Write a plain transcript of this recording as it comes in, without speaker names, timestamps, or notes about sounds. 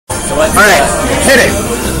Alright, hit it.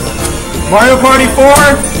 Mario Party 4,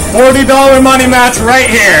 $40 money match right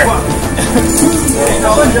here.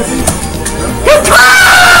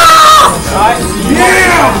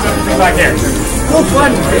 Yeah! Back here.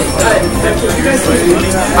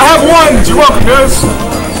 I have one. You're welcome, guys.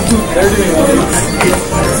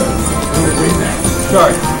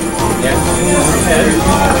 Sorry.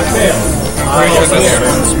 This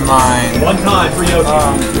is mine. One time for Yoshi.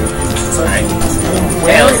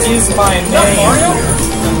 Where is my name? Mario?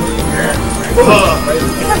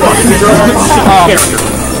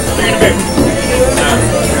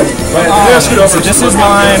 So this is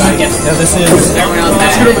mine. Yeah, this is. Everyone else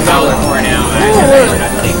has $1 for now.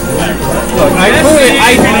 Look,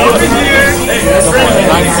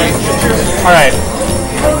 Alright.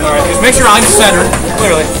 Just make sure I'm centered.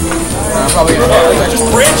 Clearly. Probably Just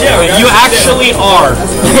bridge out. You actually are.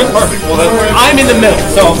 Perfect. Well, I'm in the middle,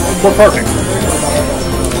 so we're perfect.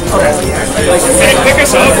 Okay. hey, pick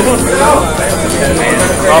us up.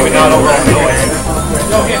 Probably not over on the way.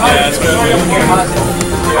 Yeah, that's good.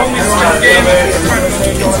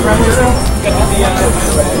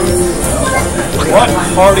 What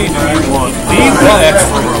party do you want? Leave the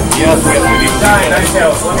extra room. Yes, we need. Nice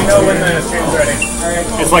house. Let me know when the stream's ready.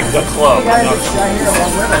 It's like the club.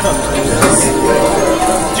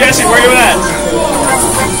 Jesse, where you at?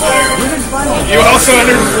 You also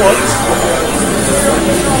entered once.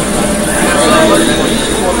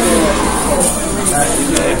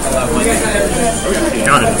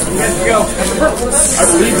 Got it. I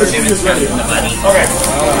believe the stream is ready. Okay.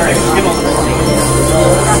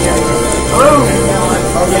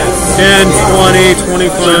 10, 20,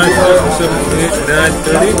 25, 27, 28, 29,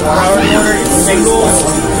 30. Singles.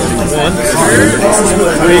 1, 2,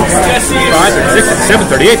 3, 5, 36, 37,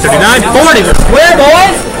 38, 39, 40. We're square,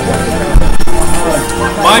 boys!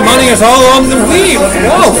 My money is all on the weed. Let's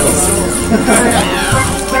go!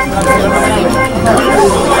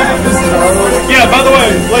 Yeah, by the way,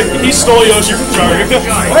 like, he stole Yoshi from Charey.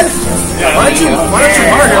 What? Yeah. Why don't you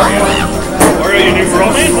Mario? Mario, you new girl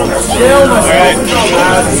name? Alright.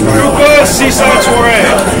 Krupa, Seaside Soiree.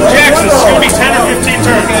 Jackson, it's going to be 10 or 15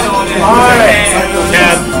 turns. Alright.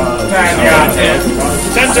 10. Yeah,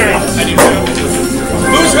 10 turns.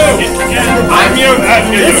 Who's who? I'm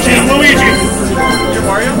Yoshi. Luigi. You're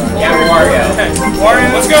Mario? Yeah, Mario. Okay. Mario,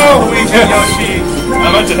 let's go. Luigi, Yoshi. I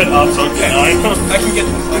meant to hit up, so okay. I can get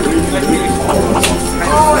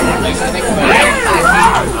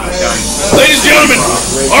Ladies and gentlemen,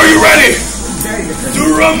 are you ready to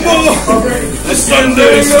rumble? The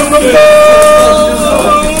Sunday Rumble!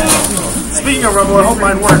 Speaking of Rumble, I hope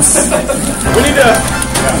mine works. We need to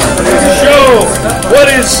show what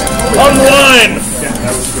is on the line.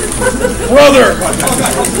 Brother!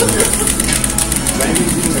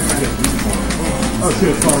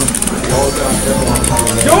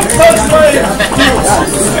 Don't touch my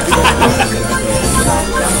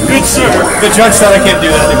good sir. The judge said I can't do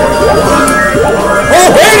that anymore. Oh,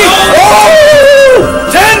 baby! Oh!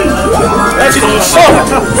 10! That's close.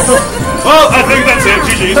 Well, I think that's it.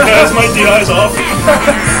 GG's. Pass my DI's off.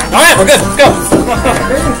 Alright, we're good. Let's go.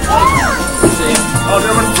 Oh,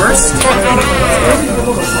 that one first?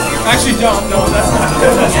 Actually, don't. No, that's not.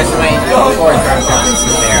 Just wait before it comes out.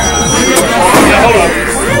 Yeah, hold on.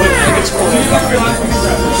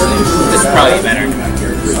 This is probably better.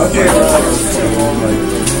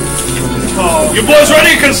 You boys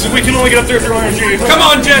ready? Because we can only get up there through RNG. Come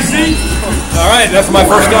on, Jesse! Alright, that's my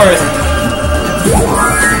first start.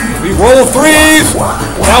 We roll threes!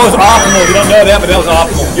 That was optimal. You don't know that, but that was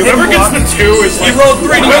optimal. Whoever gets the 2 is like... rolled 3.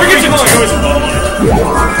 Whoever gets the 2 is a ball line.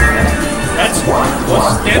 That's...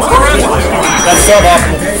 What's dancing around? That's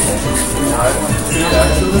suboptimal.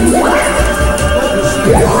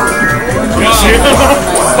 Jesse,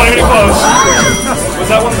 playing it close. Was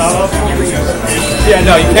that one not optimal? Yeah,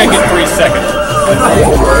 no, you can't get 3 seconds. Oh,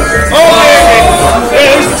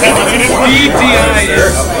 yeah, there's the 10 minutes. BDI.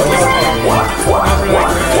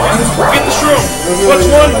 Get the shroom. Which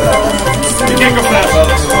one? You can't go fast.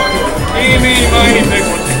 Eeny, miny, big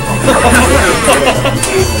one.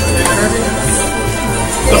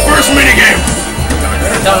 The first minigame.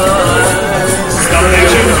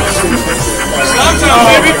 Domination. Stop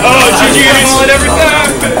time, baby. Oh, GG's. Every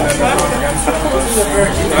time.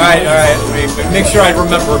 Alright. Make sure I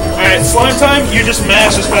remember. Alright, slime time, you just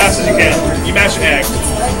mash as fast as you can. You mash X.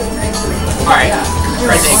 Alright.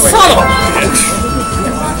 Son of a bitch!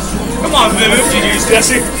 Come on, Viviff. GG's,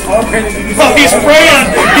 Jesse. Oh, he's spraying!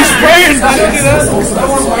 He's spraying!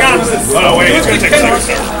 Oh, wait, it's gonna take a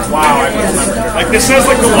second. Wow, I don't remember. Like, this says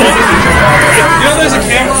like the longest. You know there's a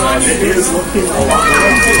camera on it?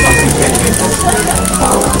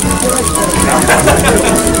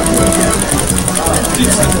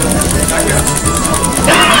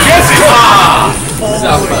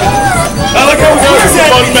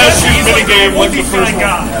 game like the first one.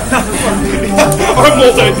 Our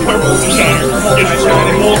multi-shiner.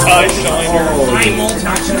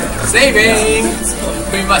 Multi-shiner. Saving!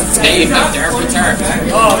 We must save after every turn.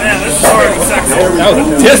 Oh man, this is already sexy. That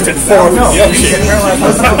was a distant form of Yoshi.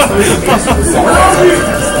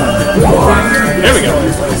 There we go.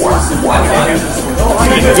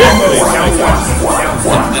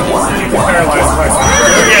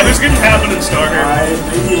 Yeah, this could happen in starter.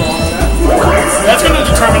 That's going to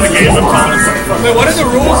determine the game I'm coming from. Wait, what are the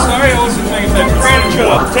rules? Sorry, I wasn't thinking that.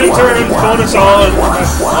 10 turns, bonus on,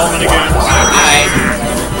 all mini games.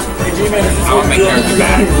 I'll make her do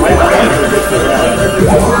that.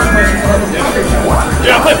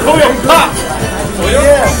 Yeah, play Puyo Pop!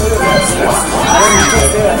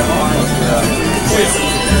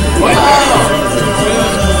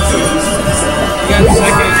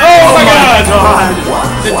 Oh my god!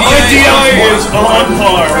 The DI is on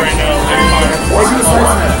par right now.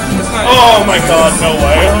 Oh my god, no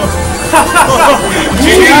way.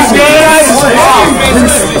 Jeez, guys!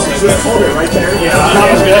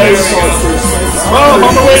 Well, I'm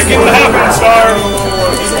on the way to get the happening star.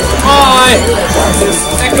 Bye!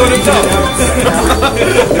 Echo to top.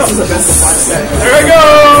 There we go!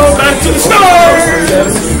 Back to the start!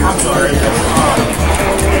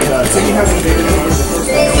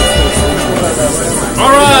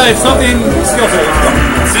 Alright, something skillful.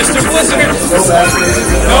 Sister Blizzard!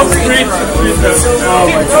 Nope, three. Oh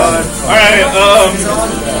my god. Alright,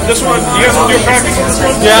 this one, you guys want to do a practice on this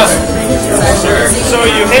one? Yeah. Sure. So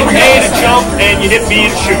you hit A to jump, and you hit B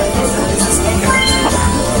to shoot.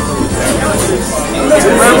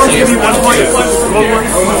 Red ones give you 1 point.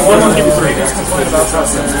 One will give you 3.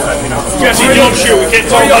 Yes, you don't shoot. We can't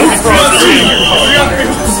talk about it.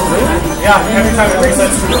 Yeah, every time it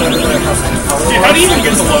resets. Dude, how do you even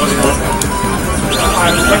get the lowest one?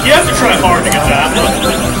 Like, you have to try hard to get that.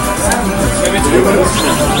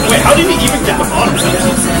 Wait, how did you even get the bottom?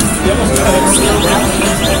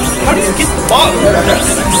 How did you get the bottom?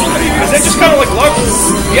 Is that just kind of like luck?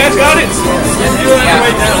 You guys got it? Yeah.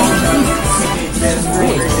 Right now.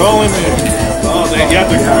 Rolling in. Oh, they got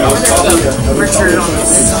the Richard on the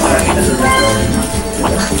side.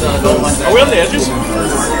 Are we on the edges?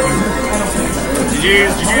 Did you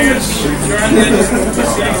use? You're on the edges.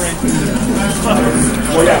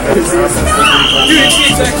 Dude, it's the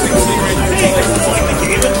exact same thing right now.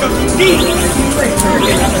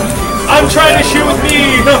 I'm trying to shoot with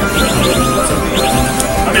me.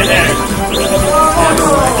 I'm in there.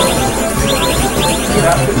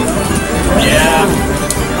 Yeah.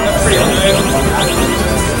 That's pretty good.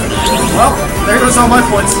 Well, there goes all my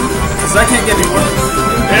points. Because I can't get any more.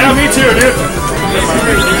 Yeah, me too, dude.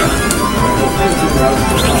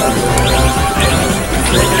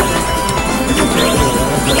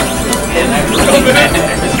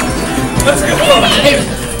 Let's go.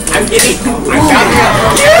 I'm getting.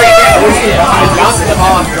 I bounced the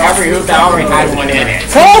ball after every hoop that already had one in it.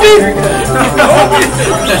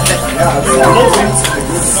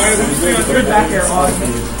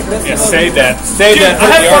 Yeah, save that. Save Dude, that. I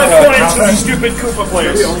had 5 points with these stupid Koopa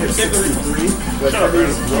players. Shut up,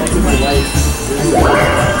 Bruce. 4,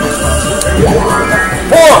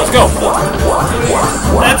 let's go.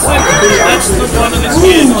 That's the one of the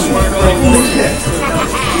skins.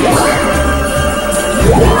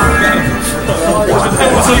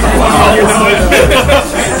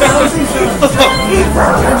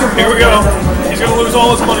 Here we go. He's gonna lose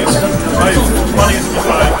all his money. Money is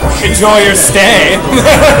fine. Enjoy your stay.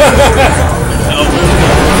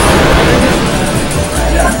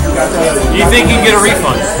 You think you can get a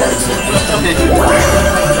refund?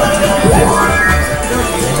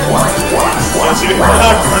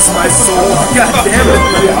 Bless my soul. God damn it.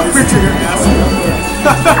 Richard, your ass.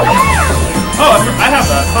 Oh, I have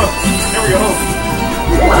that. Oh, here we go.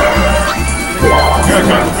 Here,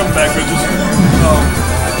 come back, bitches.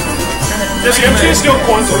 Just I'm just gonna steal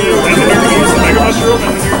points from you, and then you're gonna use the Mega Mushroom, and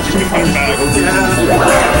then you're just gonna come back.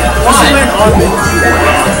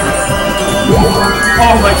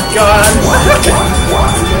 Oh my god.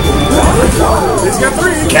 He's got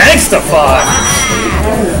 3. Gangsta-fied.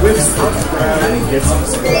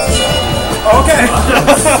 Okay.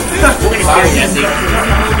 Sorry, Jesse.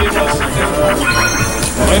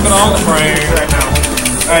 Blame it on the train.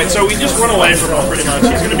 Alright, so we just run away from him pretty much.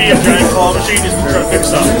 He's gonna be a giant claw machine, he's gonna try to pick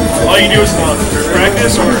stuff. All you do is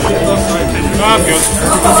practice or... I'm good.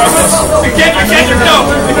 You can't, no!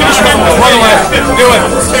 You just run away. Do it.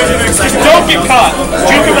 Don't get caught.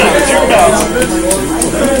 Juke him out, juke him out.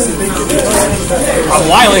 I'm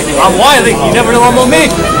wily. You never know I'm gonna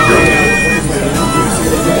meet.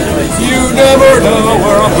 You never know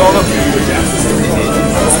where I'm gonna be.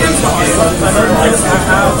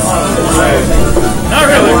 Not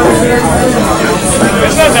really.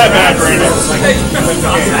 It's not that bad, Brandon.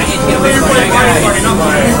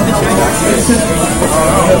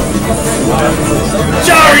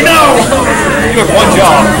 Charey, no! You have one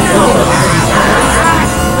job.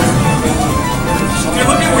 You're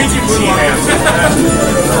looking way too cheap.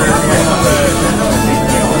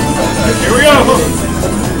 Here we go.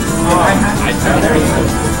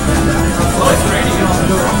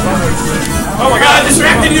 Oh my god, I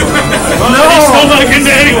distracted you! No! He's still not getting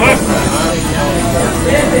to anyone!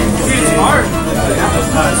 It's hard.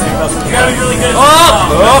 You gotta be really good at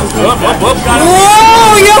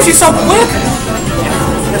Whoa, Yoshi's so quick!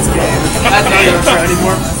 That's game. That's not even Try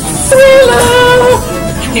anymore.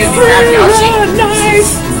 You can't grab Yoshi.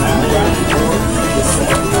 Nice!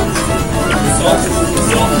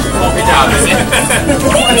 Good job, is it?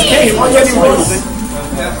 It's game. Why can't you move?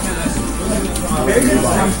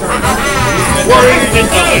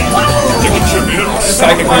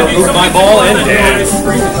 Psychic will move my ball and dance. Go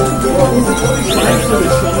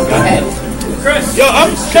ahead. Yo,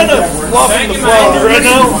 I'm kind of flopping the flower right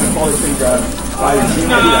now.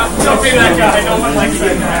 Don't be that guy. No one likes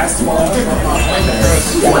that guy.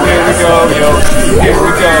 Here we go, yo. Here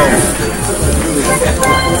we go.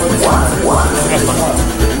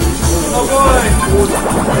 Oh boy.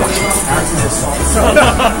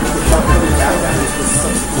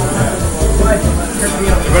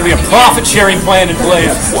 There's going to be a profit-sharing plan in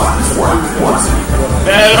place.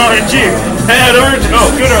 Bad RNG. Bad RNG.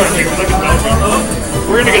 Oh, good RNG.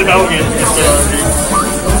 We're gonna get a battle game.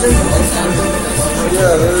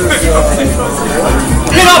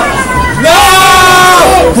 Get up! No!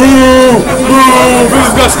 Boo! Boo!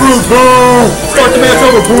 Who's got screwed? Boo! Start the match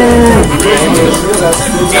over. Boo!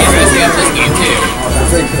 Interesting up this game too.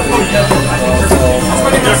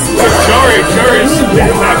 Charey is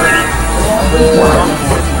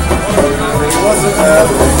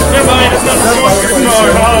never mind, it's not so much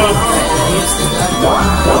your card.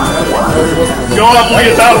 Go up and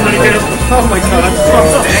get out when you get it. Oh my god.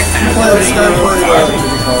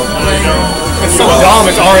 It's so dumb,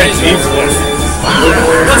 it's RNG.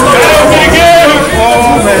 Let's go get again!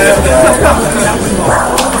 Oh man.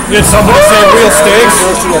 Did somebody say real stakes?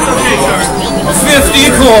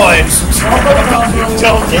 50 coins!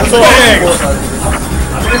 Bang!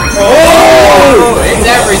 Oh! It's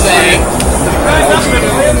everything!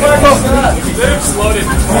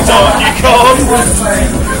 Donkey Kong!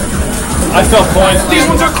 I felt coins. These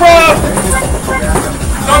ones are crap!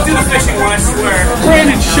 Don't do the fishing one, I swear.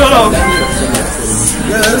 Brandon, shut up! The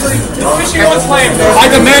fishing one's lame. I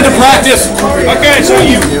demand to practice! Okay, so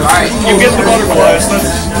you get the butterflies.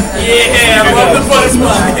 Yeah, I love the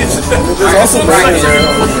butterflies. There's also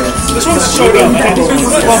This one's so dumb.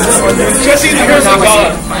 Jesse, the hair's like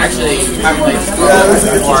God. Actually, I'm like, or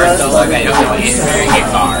so like I don't know any very good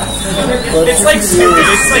car. It's like stupid.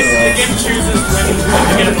 It's like the game chooses when you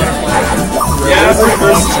get a butterfly. Yeah, that's pretty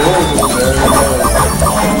cool.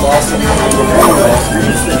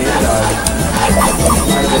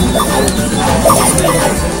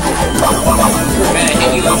 Man, I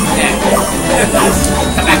hit you over the neck.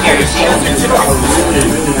 Come back here, you shield.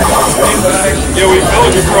 Yeah, we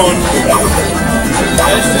villager throwing.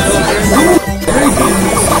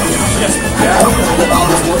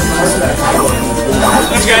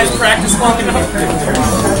 These guys practice long enough.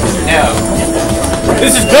 No.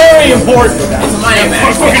 This is very important! It's money, man.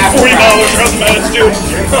 I'm fucking $40 for the match, dude.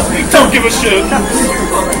 Don't give a shit.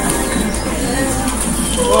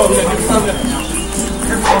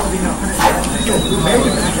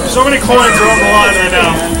 So many coins are on the line right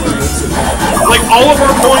now. Like all of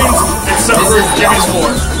our coins except for Jimmy's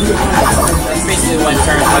 4. That's basically what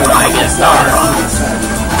turns whether I get a star.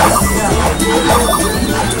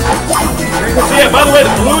 So yeah, by the way,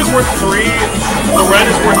 the blue is worth 3, the red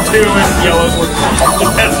is worth 2, and the yellow is worth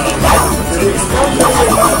 1. Depends on them.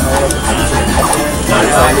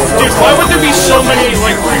 Dude, why would there be so many,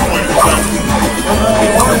 like, 3-pointers?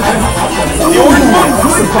 The orange one?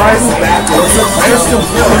 I'm surprised that they're still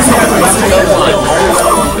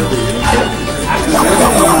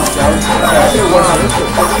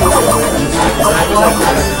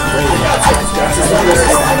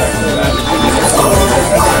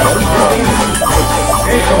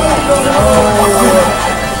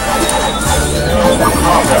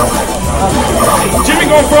Jimmy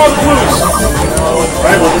going for all the blues.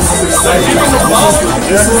 Right, well, this is exciting.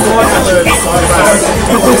 This is the one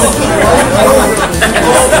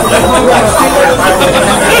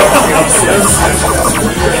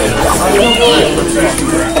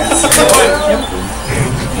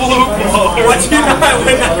What do you know? I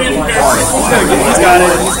win that in here. got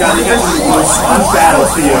it. He's got it. On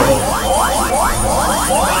battlefield.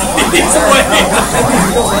 He's away.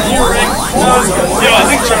 Yo, I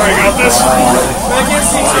think Charey got this. I can't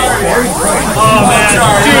see Charey. Oh man,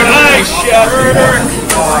 dude, I shattered her.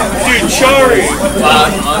 Dude, Charey.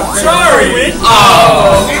 Charey.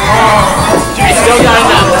 I still got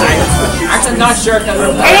enough. I'm not sure if that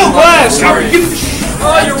was I don't last. Oh,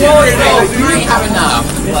 you're walling out. I have enough.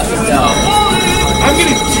 Let me go. I'm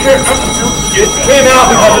getting scared. It came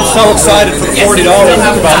out because it's so excited for $40.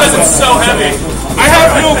 Because it's so heavy. I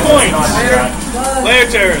have no coins.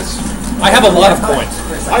 Laertes. I have a lot of coins.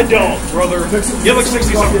 I don't, brother. You have like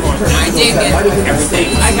 60 something coins. I did get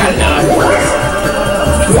everything. I got enough.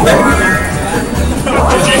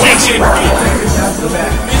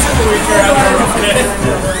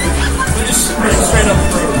 Just straight up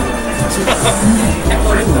through.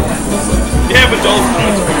 Yeah, but dolphin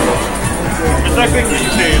coins. It's like they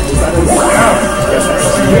keep saying.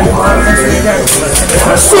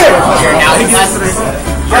 You're now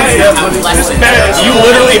less than You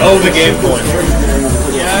literally owe the game coin.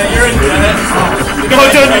 Yeah, you're in debt. No,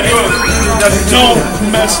 it doesn't. Don't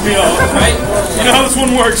mess me up. Right? You know how this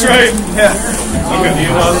one works, right? Yeah. Okay.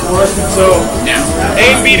 So,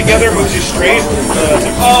 A and B together moves you straight.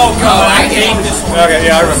 Oh, God. I hate this. Okay,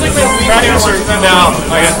 yeah, I remember. Try to answer. Now,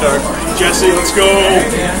 I get dark. Jesse, let's go.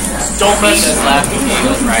 Don't mess. Just left. He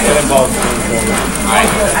goes right. Get involved.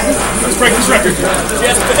 Let's break this record.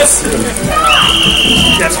 Yes, this.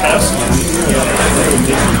 Yes, pass.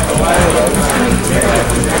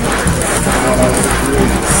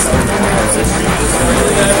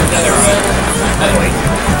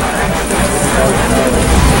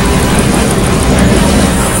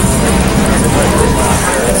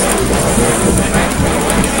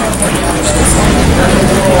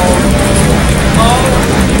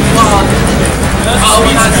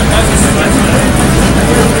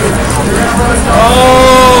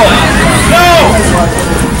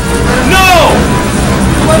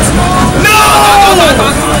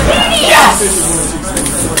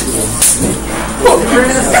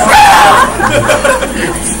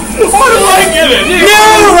 What am I giving?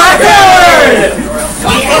 New record!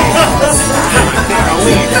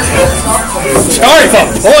 Charey's on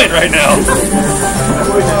point right now.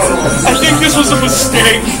 I think this was a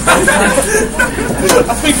mistake.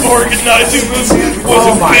 I think organizing this was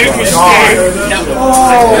a big mistake.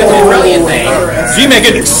 That's a brilliant thing. G-Man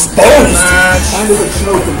getting exposed.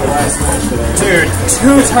 Dude,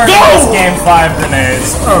 2 turns this game, 5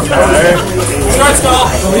 grenades. Okay. Start stall.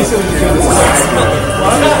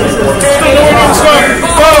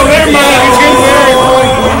 Oh, never mind. He's getting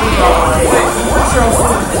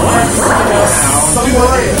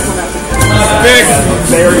Big.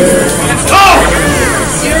 oh!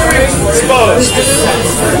 Exposed.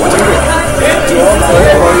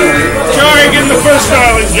 Charey getting the first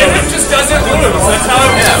island. It just doesn't lose. That's how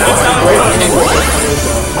it works.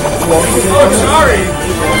 Oh, sorry.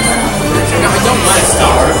 I don't want to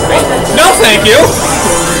start. No, thank you.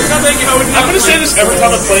 I'm gonna say this every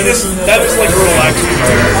time I play this. That is like relaxing.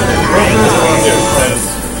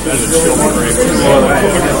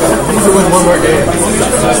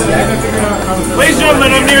 Ladies and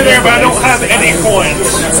gentlemen, I'm near there, but I don't have any coins.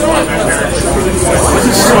 This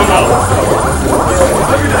is so low.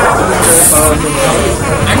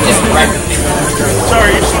 I'm just practicing.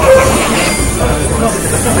 Sorry, you should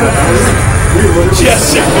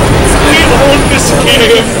Jesse, we own this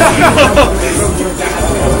game.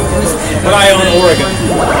 But I own Oregon.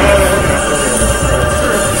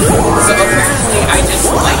 So apparently I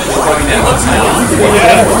just like going to hotel.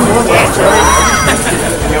 Yeah.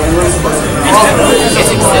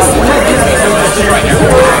 It's existent.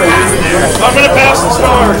 I'm gonna pass the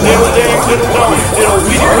star. It'll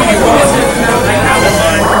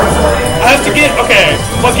I have to get, okay,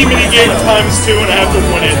 lucky mini game times 2 and I have to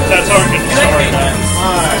win it. That's how I'm getting the star.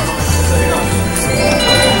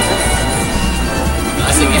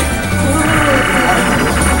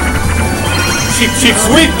 Cheap,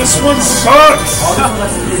 sweet. This one sucks.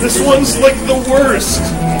 This one's like the worst.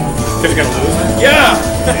 Because you're gonna lose. Yeah.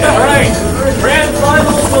 Alright. Grand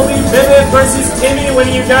finals will be Viviff versus Timmy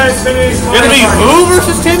when you guys finish. Gonna be who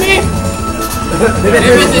versus Timmy? Let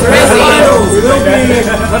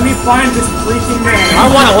me find this freaking man. I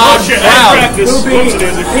want a loud Shit, I crowd. practice. Oops, it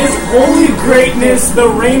is. His holy greatness, the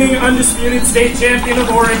reigning undisputed state champion of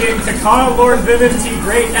Oregon, Takara Lord Viviff T.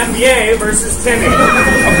 Great MBA versus Timmy.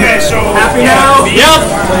 Okay, so. Happy now? Yep.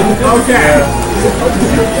 Okay.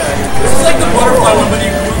 This is like the butterfly one, but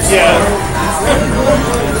you move. Yeah.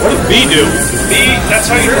 What does B do? B, that's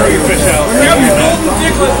how you throw your fish out.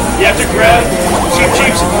 You have to grab cheap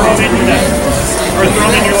cheeks and throw them in your net. Or throw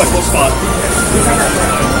me in your local spot.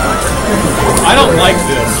 I don't like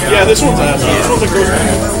this. Yeah, this one's ass. This one's a gross one.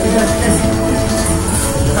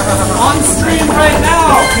 On stream right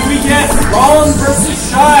now, can we get Rollins versus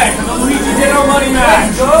Shy for the Luigi Ditto money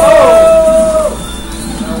match? Go!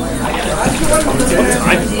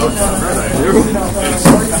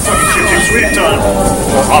 Fucking too sweet time.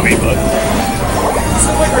 Hobby, but.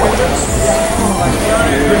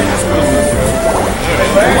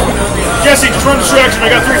 Jesse, just run distraction. I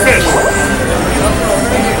got 3 fish.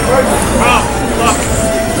 Ah, fuck.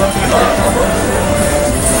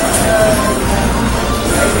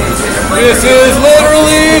 This is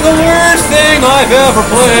literally the worst thing I've ever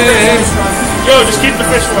played. Yo, just keep the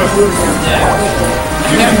fish flow.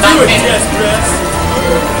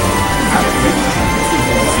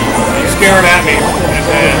 Scare it at me, and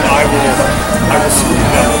then I will scoop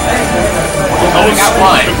it up. I got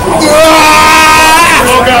one.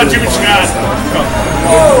 Oh god, Jimmy Scott.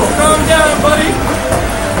 Oh, calm down, buddy.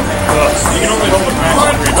 You can only hold the Come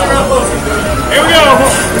on, put your elbows. Here we go.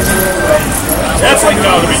 That's like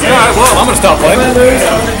no, the beginning. Alright, well, I'm gonna stop playing.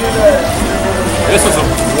 This is the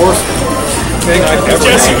worst thing I've ever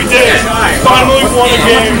Jesse, we did it. Finally won a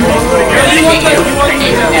game.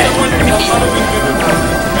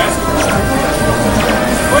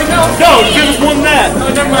 Wait, no. No, Viviff won that. Oh,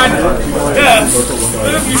 never mind. Yeah.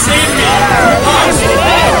 Viviff, you saved me.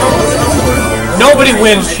 Nobody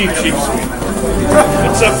wins cheap sweet.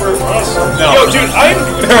 Except for us. No. Yo, dude, I'm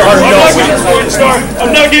not giving you a game start.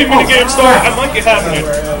 I'm not giving you a game start. I might get happening.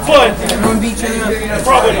 But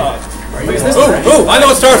probably not. Ooh, I know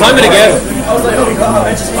what stars I'm gonna get.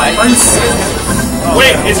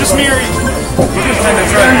 Wait, is this me or you?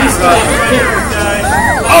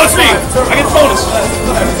 Oh, it's me! I get the bonus.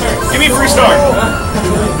 Give me a free star.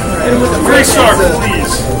 Free star,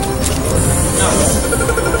 please.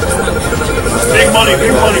 Big money,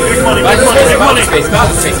 big money, big money, big money, big money.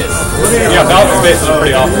 Bowser spaces. Yeah, Bowser spaces are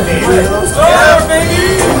pretty awful. Star,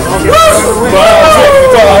 baby!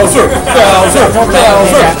 Bowser!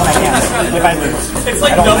 It's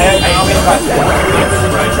like double.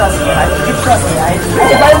 Trust me,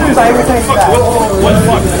 if I lose, I will tell you that. What the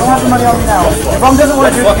fuck? I don't have the money on me now. If Rom doesn't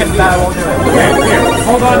want to do it, then I won't do it. Here,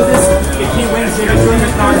 hold on to this. If he wins, he gets doing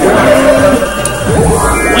this contract.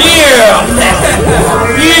 Yeah!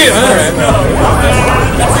 Yeah! Alright.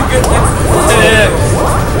 That's a good one.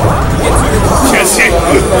 Jesse.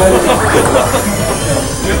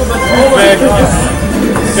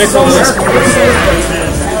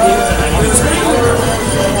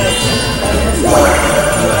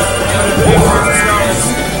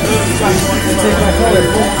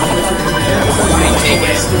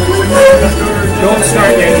 Don't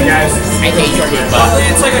start yet, you guys. I hate your game, but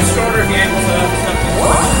It's like a shorter game, so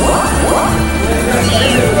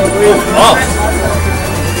Oh!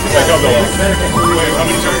 Wait, go up. Wait, how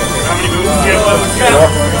many moves do you have left?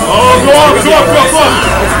 Oh, go on.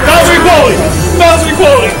 Bowser equality. Bowser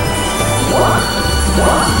equality.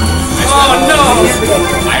 Oh no!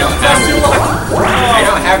 I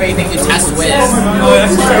don't have anything to test with. Oh,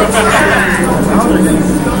 that's true.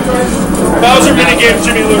 Bowser minigame,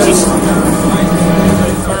 Jimmy loses.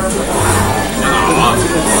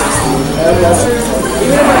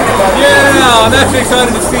 Yeah, I'm actually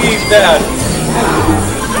excited to see that.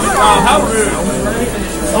 How rude.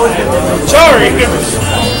 Charey.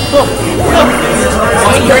 Oh,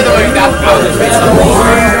 you're the one who got Bowser space.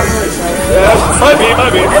 Might be.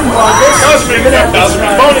 Bowser being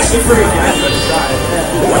bonus.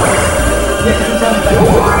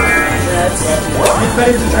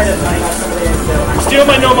 Steal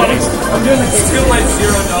my no money. Still like $0.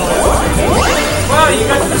 Wow, you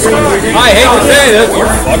got the star. I hate to say this,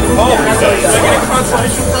 you're fucking home. I get a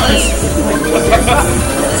consolation prize.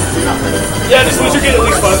 Yeah, this loser get at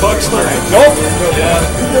least $5. Nope.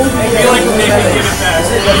 I feel like maybe get it back.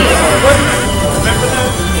 Remember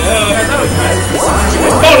that? Yeah.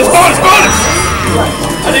 That was nice. Bonus!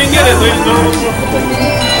 I didn't get it, ladies and gentlemen.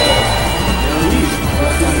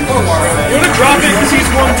 You wanna drop it because he's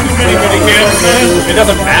won too many minigames, man? It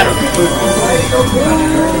doesn't matter.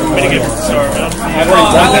 Minigames is the star, man. I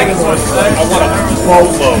want a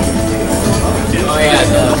boatload. Oh yeah,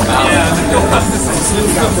 the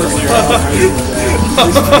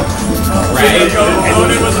right.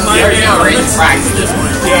 Loaded with the You're now ready to practice this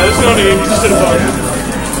one. Yeah, there's no need. You just did a bug.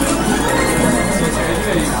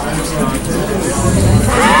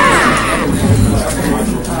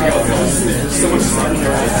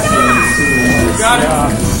 got it.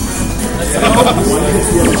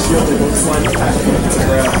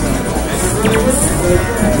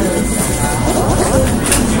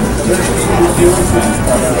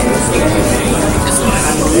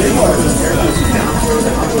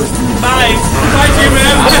 Bye. Bye,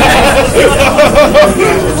 G-Man.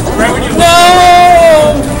 Right when you No!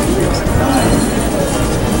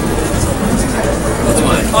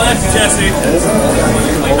 Oh, that's Jesse.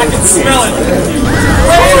 I can smell it.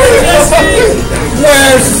 Where's Jesse?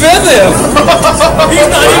 Where's Viviff? He's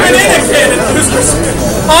not even in it, kid.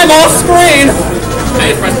 I'm off screen. I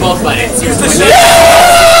just pressed both buttons. Here's the shit.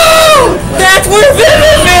 No! That's where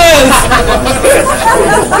Viviff is!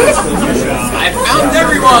 I found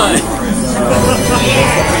everyone.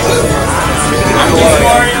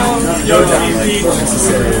 Mario, Yoshi, Peach.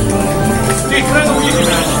 Dude, can I go Luigi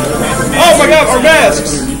match? Oh my god, our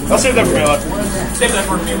masks! I'll save that for me later. Save that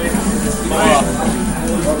for me later.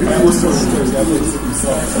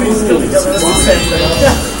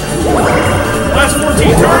 Last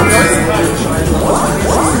 14 turns.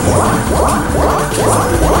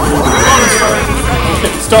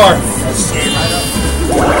 Star.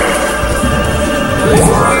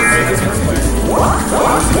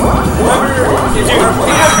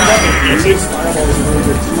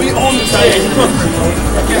 We own the stage.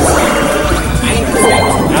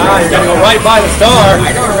 Ah, you gotta go right by the star.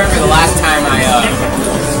 I don't remember the last time I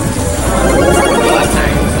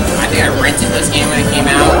think I rented this game when it came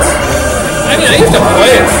out. I mean, I used to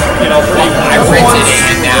play it, you know, pretty. I rented it,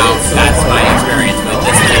 and now that's my experience with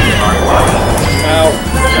this game. Now,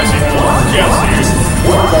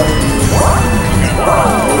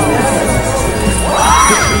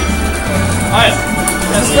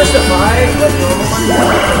 Let's push the 5, like normal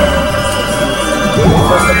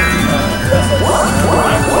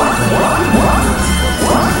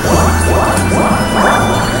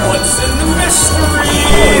What's in the mystery?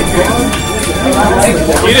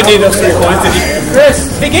 you didn't need those 3 coins, did you? Chris,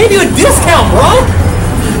 they gave you a discount, bro!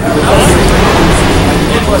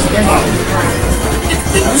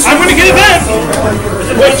 I'm gonna get it back!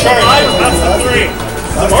 Wait, Charey. That's the 3.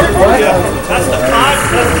 The mark? Yeah. That's the 5.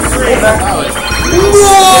 That's the 3.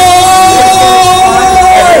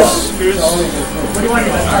 What do you want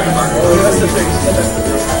to do?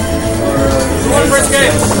 One first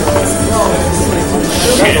game.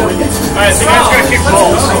 Alright, so now it's gonna kick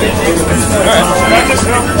balls. Alright. Practice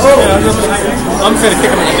now? I'm just gonna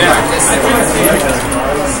kick him in the neck.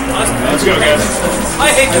 Let's go, guys. I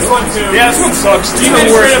hate this one too. Yeah, this one sucks. It's G-Man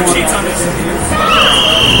the worst straight up one. cheats on this.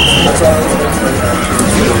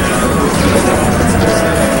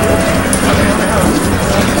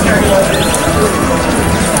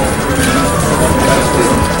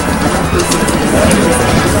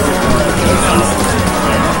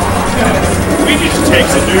 Luigi just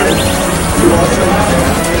takes it, dude.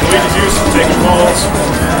 Luigi's used to taking balls.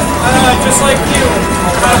 Just like you.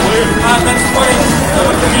 That's funny. I'm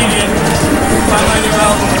a comedian. Find my new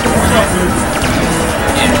album.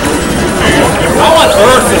 How on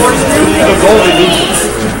earth is the golden Eagles?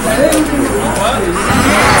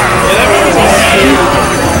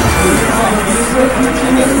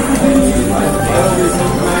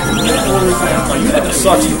 You had to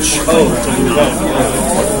suck you chose to do that.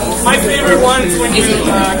 My favorite one is when you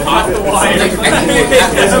caught the wire. I think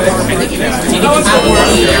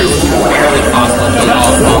barely possible to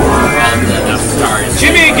all the stars.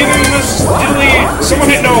 Jimmy, give him this diddly. Someone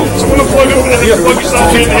hit no. Someone unplug him and then plug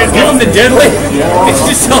yourself in and hit Give no. him the diddly? Did you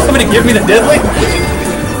just tell somebody to give me the diddly?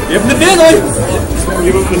 Give him the diddly!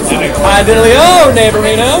 Give him the diddly. Hi diddly, oh,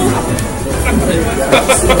 neighborino!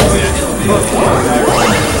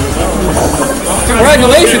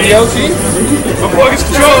 Congratulations, Yoshi! Unplug his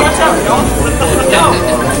controller.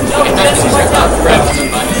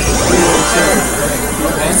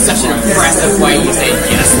 It's such an impressive way you say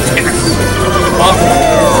yes there.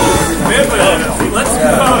 Let's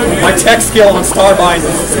go. My tech skill on Starbind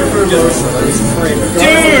is just free.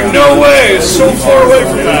 Dude, no way. It's so far away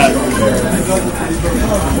from that.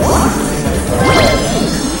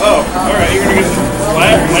 Oh, alright. You're gonna get the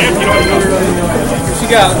lamp? You don't know. She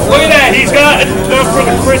got. Look at that. He's got enough for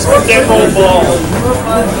the crisp demo ball.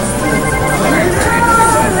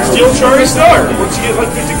 Steal Charey Star. Once you get like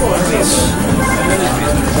 50 coins.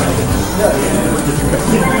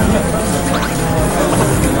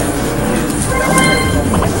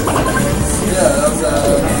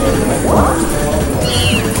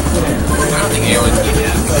 I don't think anyone's getting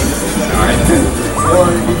that.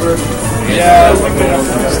 Yeah, I think they have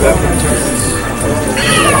to step in turns.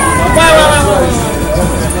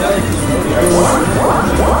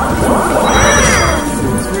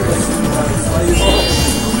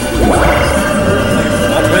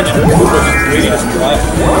 Not to mention, Koopa just waiting to drop.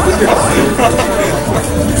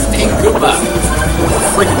 Hey, Koopa.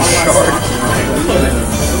 Freaking shard.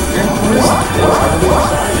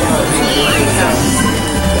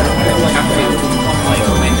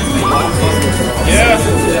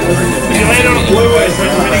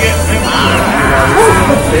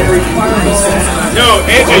 Yo,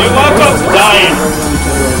 AJ, your laptop's dying.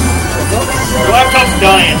 Your laptop's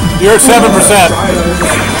dying. You're at 7%. For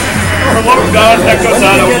the love of God, that goes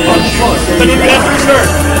out, I will punch you. Then we're gonna have to restart.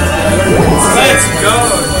 Let's go,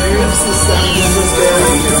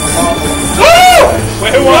 Woo!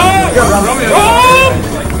 Wait, what?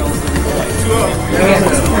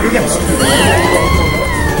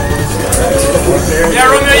 Yeah,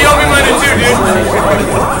 Romeo, you owe me money too, dude.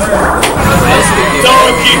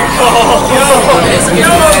 Donkey Kong! Get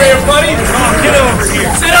over here, buddy. Get over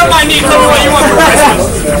here. Sit on my knee. Tell me what you want for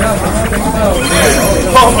Christmas.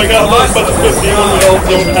 Oh my God, look, but the 50 one, we don't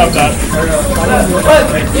have that.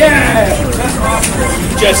 Yeah!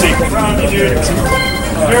 Jesse.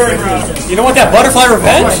 You don't want that butterfly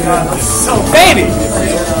revenge? Baby!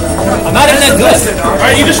 I'm not even that good.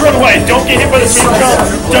 Alright, you just run away. Don't get hit by the speed jump.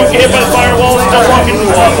 Don't get hit by the firewalls. Don't walk into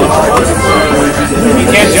the wall. You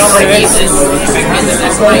can't jump right in.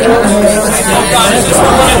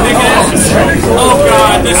 Oh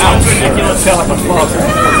God, this one's ridiculous. No,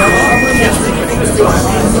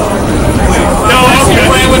 okay.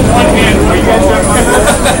 Playing with one hand.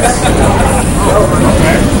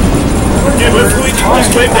 Dude, let's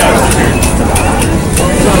just wave down.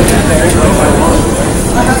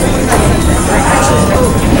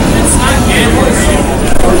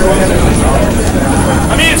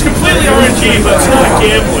 I mean, it's completely RNG, but it's not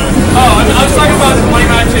gambling. Oh, I was talking about the money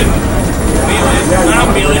match in Melee.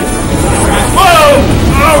 Not Melee. Whoa!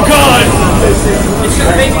 Oh God! It's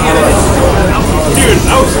just making it Dude,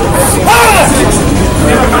 I was... Ah!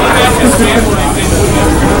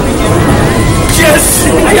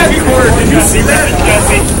 Jesse! I got cornered. Did you see that?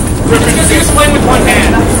 Jesse. Because he was playing with one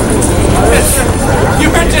hand. You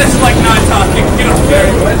were just like not talking. You know,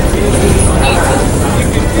 very good.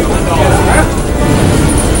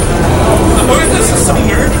 Who is this? Is some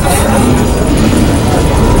nerd?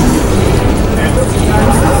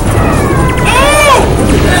 Oh!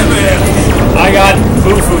 Yeah, man. I got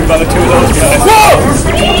boo-fooed by the two of those guys. Whoa!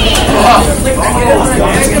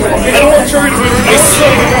 I don't want Charey to win.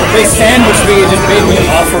 They sandwiched me and just made me an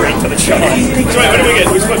offering to the show. So wait, what do we get?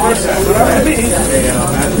 We split first?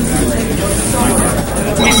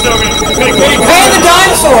 He's still gonna... Hey, the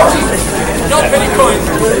dinosaur! No penny coins.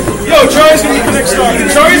 Yo, Charey's gonna be the next star.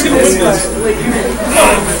 Charey's gonna win this. No,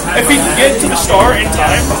 if he can get to the star in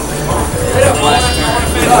time.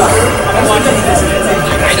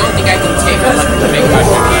 I don't think I can take a look at the big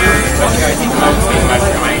mushroom here. But I think the big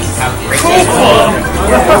mushroom might have great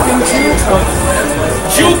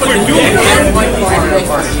Super duper.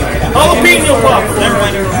 Jalapeno pop. Never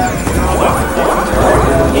mind.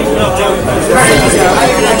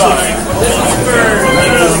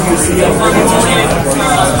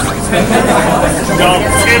 Dumb.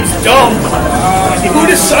 It's dumb. Who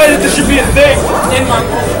decided this should be a thing?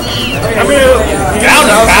 I'm gonna down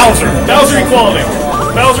to Bowser. Bowser equality.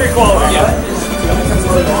 Bowser equality.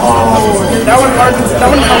 Oh, that one hard. That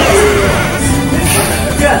one helps.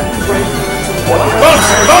 Bonus!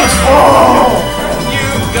 Bonus! Oh! You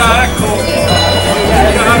got cold.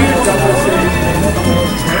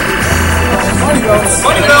 Money belts.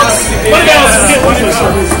 Money belts! Get one of this.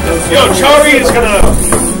 Yo, Charey is gonna...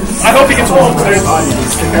 I hope he gets one. If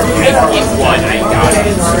one, I got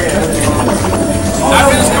it.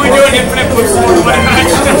 After this, can we do an infinite boost money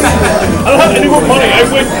match? I don't have any more money. I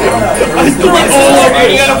win. I threw it all over.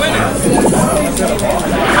 You gotta win it.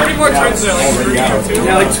 How many more turns are there? Like 3 or 2?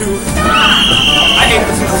 Yeah, like 2. I hate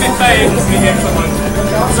this one. I hate this game so much.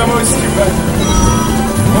 Because I'm always stupid.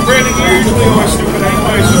 Well, Brandon, you're usually always stupid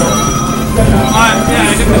anyway, so... Yeah, I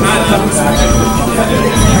didn't deny that.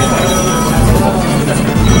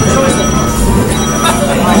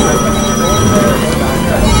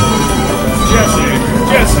 Jesse.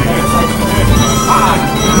 Jesse's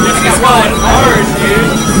going hard,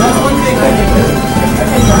 dude.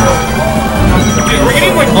 Dude, we're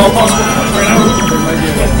getting like all possible points right now.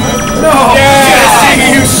 No! Yeah.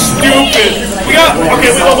 Jesse, you stupid! We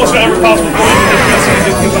almost got every possible point.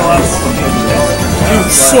 You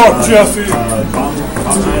suck, Jesse. He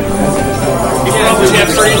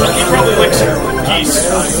probably likes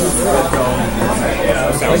geese.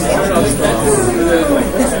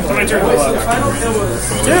 How many turns left?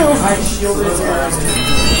 2. 1.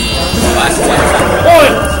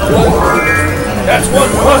 That's 1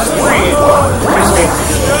 plus 3.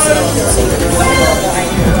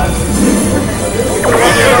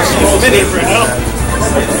 Mini right now.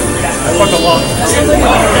 Fuck a lot.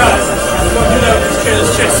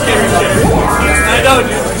 I know,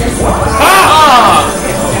 dude. Ah!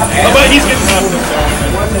 I bet he's getting up.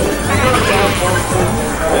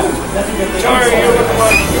 Charey, you're looking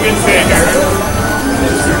like you get bigger.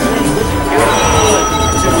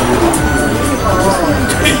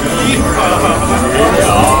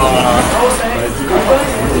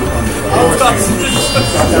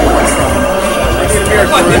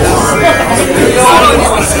 What?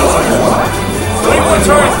 21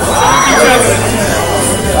 turns.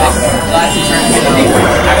 Last two turns.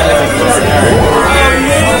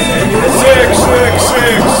 Six.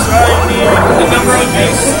 I need The number of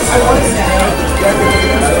beasts.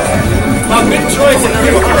 Good choice in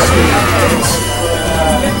every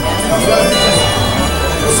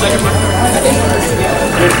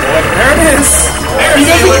There it is. He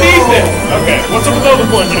doesn't need that. Okay, what's up with all the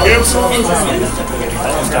points? Games?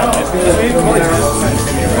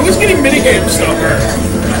 Who's getting minigame stuff?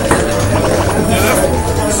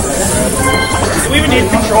 Do we even need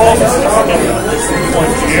control?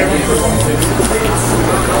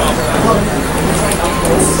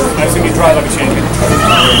 I assume you drive like a champion.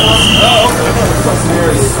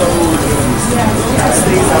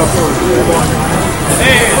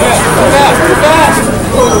 Hey, fast!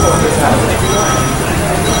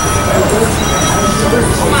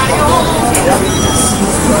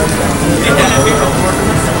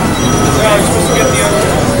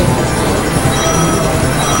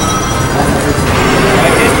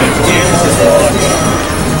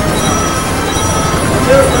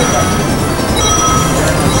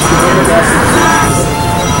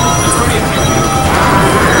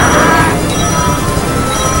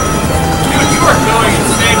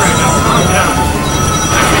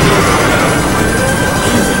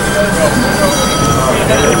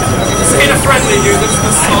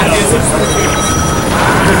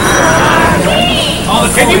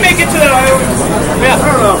 Can you make it to that island? Yeah. I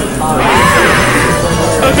don't know.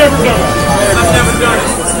 I've never done it.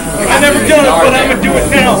 I've never done it, but I'm going to do it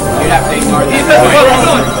now. You'd have to ignore that.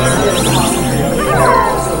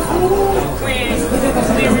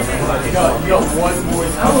 The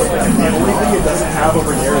only thing it doesn't have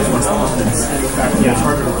over there is what's confidence and the fact that it's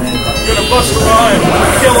harder to land. I'm going to bust a rhyme,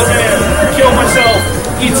 kill a man, kill myself,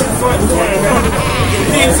 eat some fun.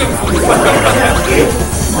 Eat some fun.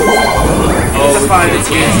 Oh, it's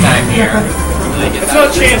chance time here. It's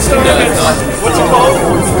not chance time. What's it called?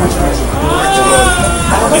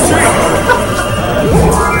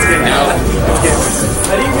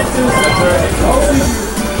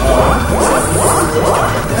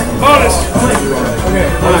 Honest.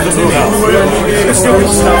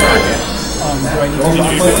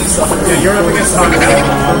 You're up against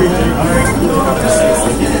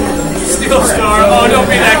Steel Star. Oh, don't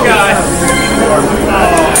be that guy.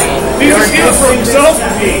 He's a steal for himself.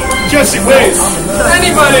 Jesse, wait.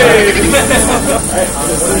 Anybody.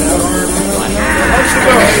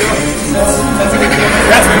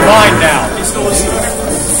 That's mine now.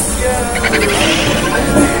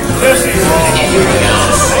 Jesse.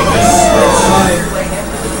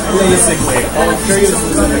 basically. I'll show you this in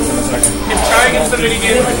a second. If Charey gets the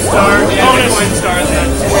minigame star, coin star, then.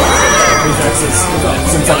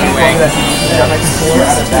 Since I can play that next score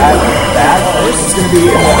out of that first, it's going to be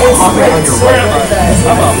on your right.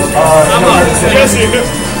 I'm up. Jesse.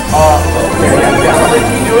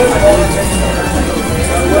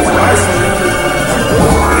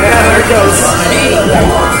 Yeah, there it goes.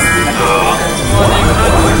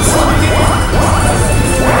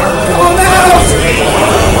 Oh no!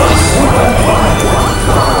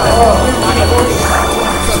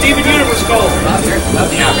 Steven Universe Gold.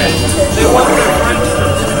 They won their friend.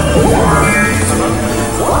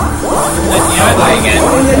 Again.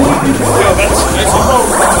 Yo, that's nice.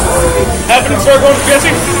 Happened to start going to Jesse?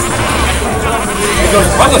 It goes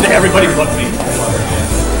probably to everybody but me.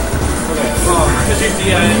 Because you're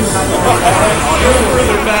DI.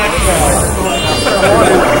 Further back.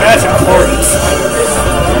 That's important.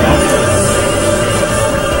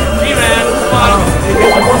 G-Man, bottom.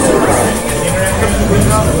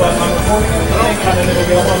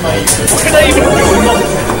 What can I even do?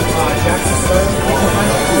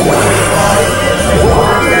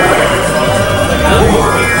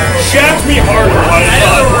 Shaft me harder. That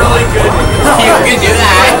is a really good. You can do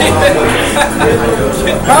that.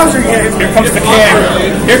 Bowser game. Here comes the king.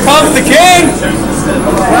 Here comes the king.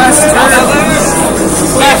 Last turn.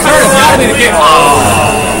 Last turn is not the king.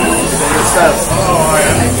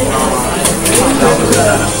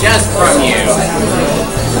 Just from you.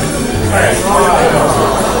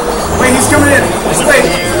 Wait, he's coming in. Just wait.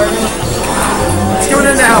 He's coming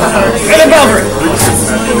in now. And then Bowser.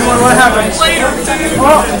 What happened?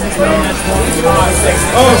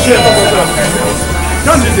 Oh shit.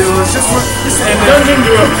 Dungeon Duel. It's just Dungeon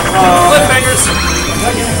Duel. Cliffhangers.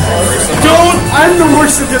 Don't. I'm the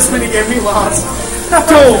worst at this minigame. We lost.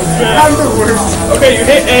 Don't. I'm the worst. Okay, you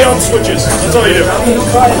hit A on switches. That's all you do.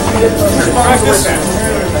 Practice.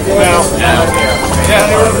 Yeah,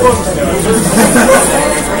 they were close.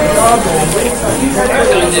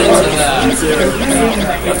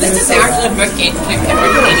 This is actually a book game that can do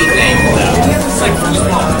anything. It's like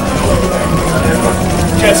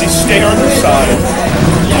Jesse, stay on your side.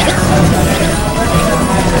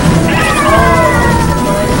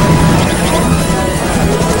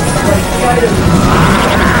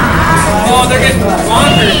 Oh, they're getting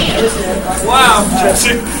wandered. Wow.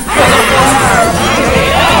 Jesse.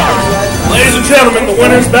 Ladies and gentlemen, the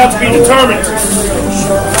winner is about to be determined.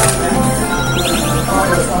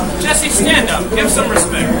 Jesse, stand up. Give some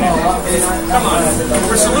respect. Come on.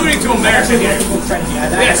 We're saluting to America here.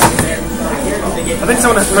 Yes. I think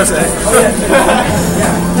someone has to press A.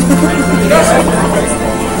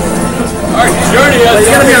 Our journey It's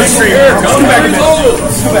gotta be on stream. Come back a bit.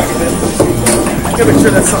 Gotta make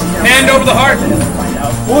sure that's something. hand over the heart.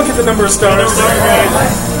 We'll look at the number of stoners.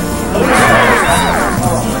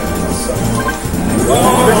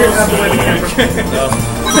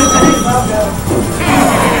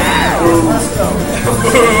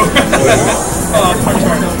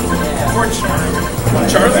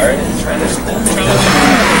 Charey? Wait,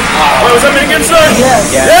 was that minigame start?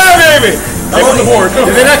 Yes. Yeah, baby! I'm on the board.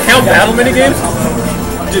 Did they not count battle minigames?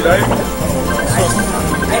 Did I?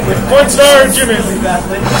 Point star, Jimmy.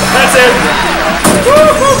 That's it.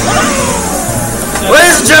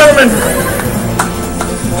 Ladies and gentlemen,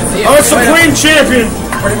 our supreme champion.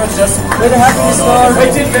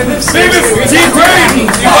 Viviff, Team Great! He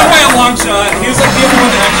won by a long shot. He was like the only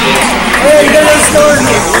one that actually. Hey, you got a star.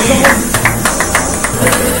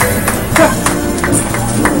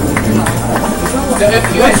 So if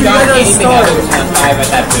you had done anything other than 5 at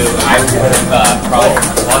that move, I would have probably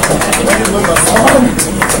won that.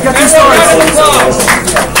 Got 2 stars.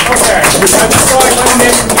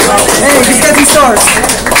 Hey, he's got 2 stars.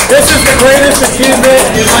 This is the greatest achievement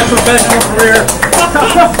in my professional career.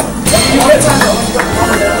 You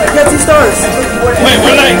got 2 stars. Wait,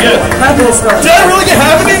 what did I get? Happiness stars. Did I really get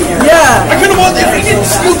happening? Yeah. I could have won if he didn't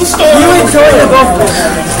steal the star. You and Charey are both good.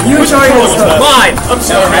 You and Charey are stars. Mine. I'm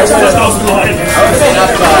sorry. I was mine. You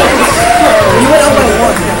went up by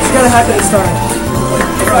 1. You got a happiness star. You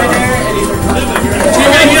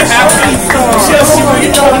gotta get a happy.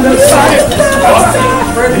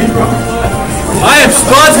 I am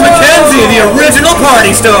Spuds McKenzie, the original party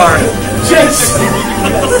star. Yes.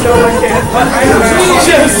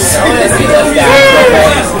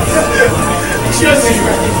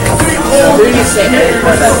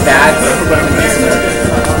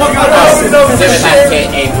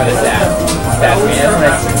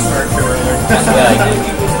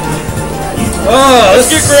 Oh, Let's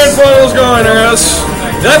get grand finals going, Ass.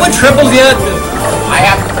 did I win triples yet? I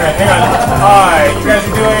have to. Hang on. You guys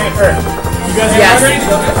are doing it first. You guys are Yes. ready?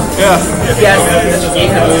 Yeah. Yes, the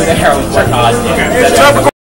game that moved there was more positive. Tropical